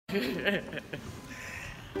Well,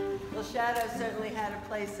 Shadow certainly had a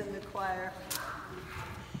place in the choir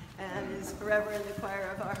and is forever in the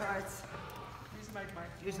choir of our hearts. Use the mic, Mark.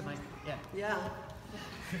 Use the mic, yeah. Yeah.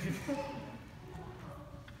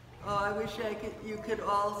 Oh, I wish you could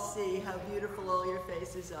all see how beautiful all your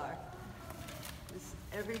faces are.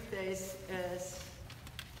 Every face is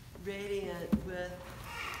radiant with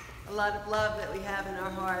a lot of love that we have in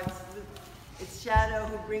our hearts. It's Shadow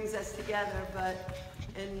who brings us together, but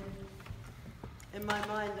in my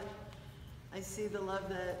mind, I see the love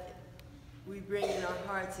that we bring in our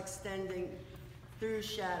hearts extending through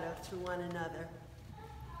Shadow to one another.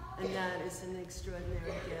 And that is an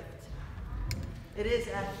extraordinary gift. It is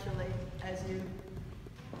actually, as you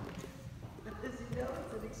know, it's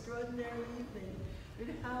an extraordinary evening.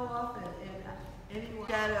 How often in any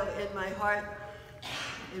shadow in my heart,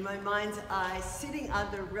 in my mind's eye, sitting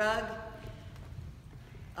on the rug,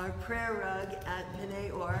 our prayer rug at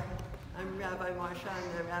Pnei Or. I'm Rabbi Marcia,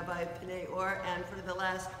 I'm the Rabbi of Pnei Or, and for the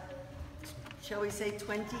last, shall we say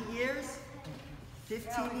 20 years?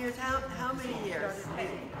 15 years? How many years?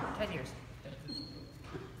 10 years.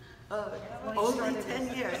 Only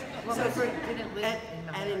 10 years. So for,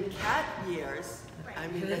 and in cat years, I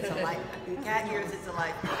mean, it's a life. In cat years, it's a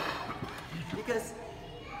lifetime. Because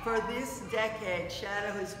for this decade,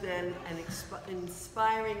 Shadow has been an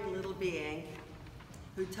inspiring little being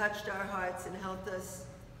who touched our hearts and helped us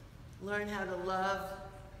learn how to love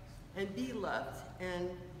and be loved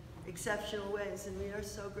in exceptional ways, and we are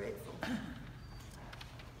so grateful.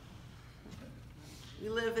 We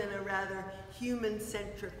live in a rather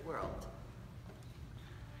human-centric world.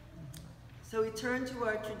 So we turn to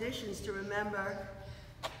our traditions to remember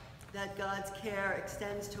that God's care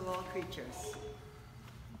extends to all creatures.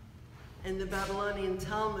 In the Babylonian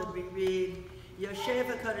Talmud, we read, Yoshev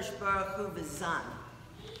HaKadosh Baruch Hu V'zan,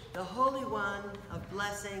 the Holy One of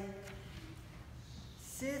blessing,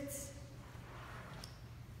 sits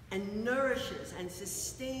and nourishes and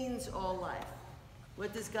sustains all life.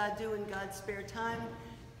 What does God do in God's spare time?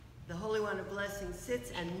 The Holy One of blessing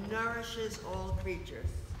sits and nourishes all creatures.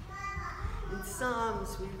 In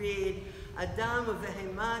Psalms, we read, Adam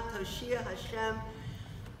u'vehema toshia Hashem,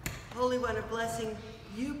 Holy One of blessing,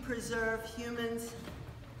 you preserve humans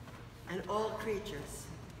and all creatures.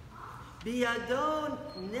 Biyadon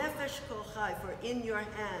nefesh kol chai, for in your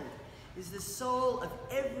hand is the soul of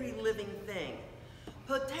every living thing.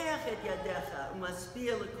 Potech et yadecha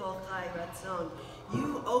u'maspia l'kol chai ratzon.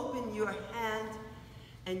 You open your hand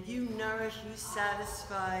and you nourish, you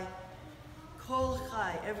satisfy kol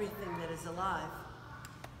chai, everything that is alive.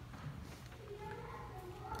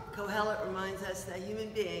 Kohelet reminds us that human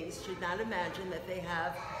beings should not imagine that they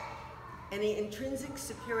have any intrinsic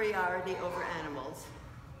superiority over animals,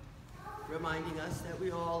 reminding us that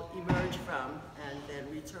we all emerge from and then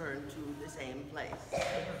return to the same place.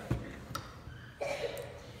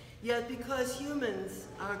 Yet because humans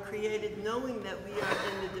are created knowing that we are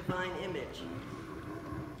in the divine image,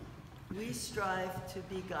 we strive to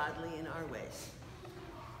be godly in our ways,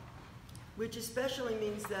 which especially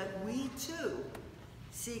means that we too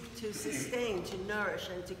seek to sustain, to nourish,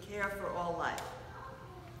 and to care for all life.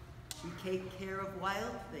 We take care of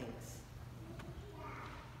wild things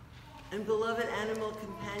and beloved animal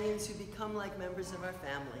companions who become like members of our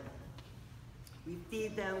family. We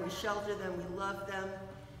feed them, we shelter them, we love them,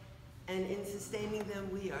 and in sustaining them,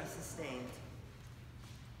 we are sustained.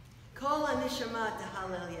 Kol hanishama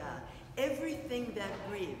tahallelia. Everything that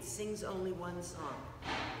breathes sings only one song.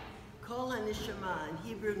 Kol hanishama, in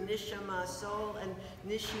Hebrew, nishama, soul, and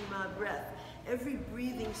nishima, breath. Every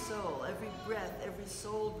breathing soul, every breath, every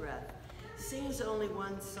soul breath, sings only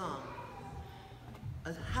one song.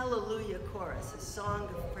 A hallelujah chorus, a song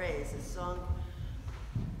of praise, a song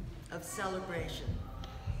of celebration.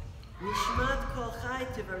 Nishmat kol chai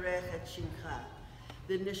tivarech et shimcha.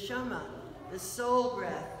 The neshama, the soul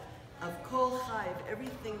breath of kol chai, of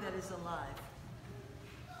everything that is alive,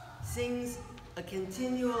 sings a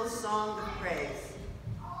continual song of praise.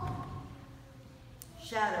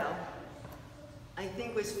 Shadow, I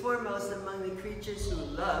think, was foremost among the creatures who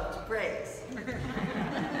loved to praise.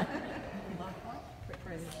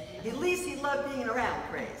 At least he loved being around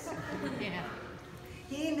praise. Yeah.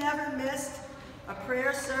 He never missed a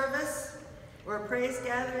prayer service or a praise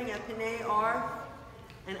gathering at Pnei Or,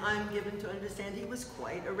 and I'm given to understand he was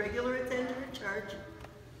quite a regular attender at church.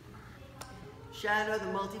 Shadow,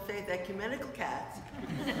 the multi-faith ecumenical cat,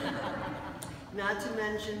 not to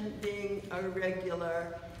mention being a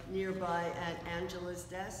regular nearby at Angela's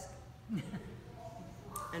desk,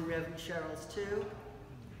 and Reverend Cheryl's too,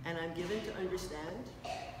 and I'm given to understand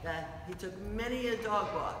that he took many a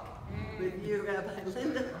dog walk with you, Rabbi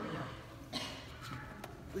Linda,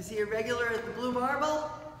 Was he a regular at the Blue Marble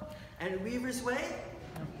and Weaver's Way?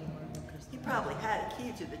 He probably had a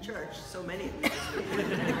key to the church, so many of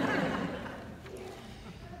them.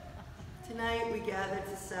 Tonight we gather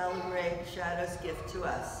to celebrate Shadow's gift to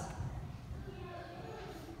us.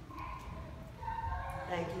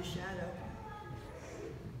 Thank you, Shadow.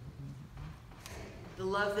 The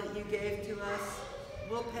love that you gave to us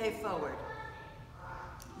will pay forward.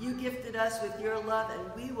 You gifted us with your love,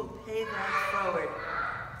 and we will pay that forward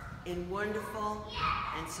in wonderful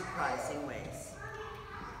and surprising ways.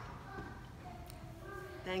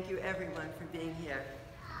 Thank you, everyone, for being here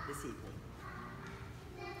this evening.